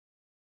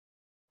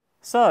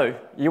So,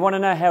 you want to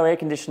know how air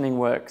conditioning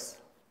works.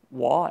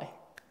 Why?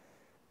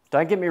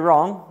 Don't get me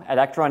wrong, at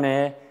Actron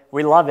Air,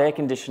 we love air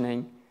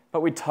conditioning,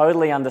 but we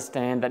totally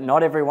understand that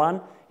not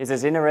everyone is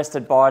as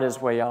interested by it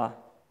as we are.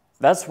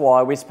 That's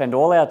why we spend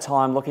all our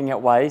time looking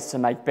at ways to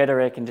make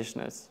better air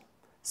conditioners,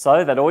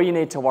 so that all you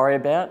need to worry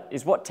about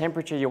is what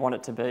temperature you want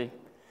it to be.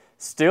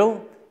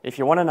 Still, if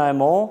you want to know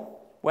more,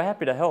 we're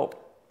happy to help.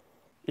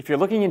 If you're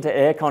looking into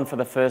aircon for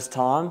the first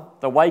time,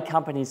 the way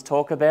companies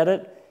talk about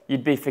it,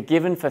 you'd be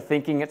forgiven for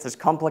thinking it's as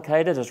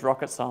complicated as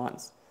rocket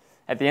science.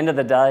 At the end of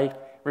the day,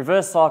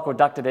 reverse cycle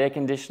ducted air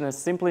conditioners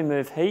simply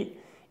move heat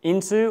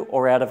into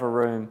or out of a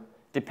room,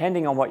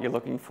 depending on what you're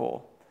looking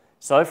for.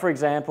 So for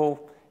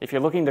example, if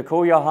you're looking to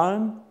cool your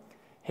home,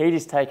 heat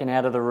is taken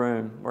out of the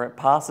room where it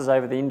passes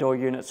over the indoor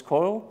unit's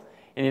coil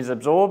and is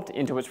absorbed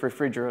into its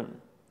refrigerant.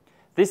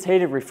 This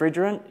heated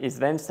refrigerant is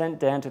then sent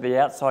down to the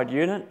outside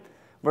unit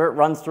where it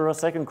runs through a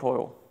second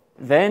coil.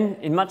 Then,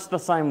 in much the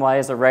same way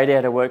as a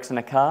radiator works in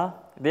a car,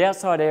 the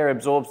outside air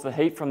absorbs the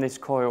heat from this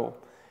coil.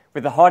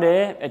 With the hot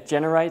air it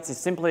generates is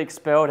simply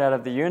expelled out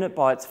of the unit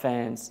by its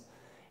fans.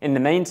 In the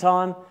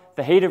meantime,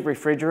 the heated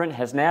refrigerant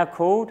has now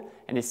cooled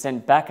and is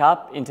sent back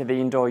up into the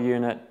indoor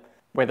unit,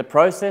 where the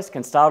process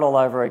can start all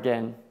over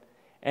again.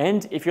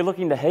 And if you're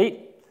looking to heat,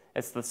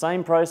 it's the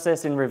same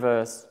process in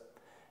reverse.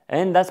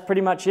 And that's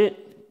pretty much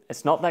it.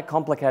 It's not that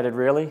complicated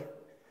really.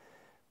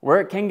 Where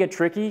it can get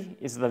tricky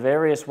is the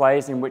various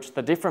ways in which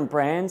the different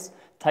brands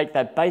take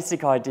that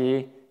basic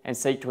idea and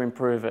seek to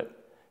improve it,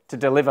 to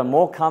deliver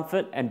more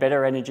comfort and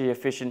better energy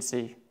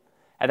efficiency.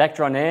 At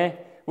Actron Air,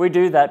 we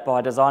do that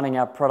by designing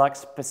our products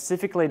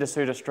specifically to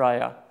suit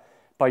Australia,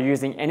 by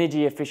using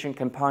energy efficient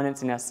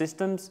components in our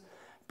systems,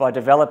 by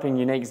developing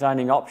unique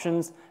zoning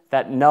options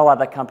that no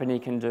other company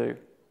can do,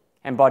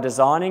 and by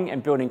designing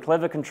and building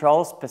clever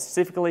controls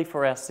specifically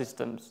for our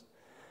systems.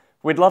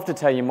 We'd love to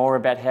tell you more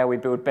about how we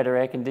build better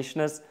air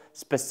conditioners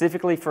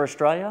specifically for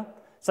Australia,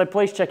 so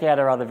please check out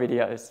our other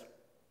videos.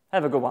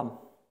 Have a good one.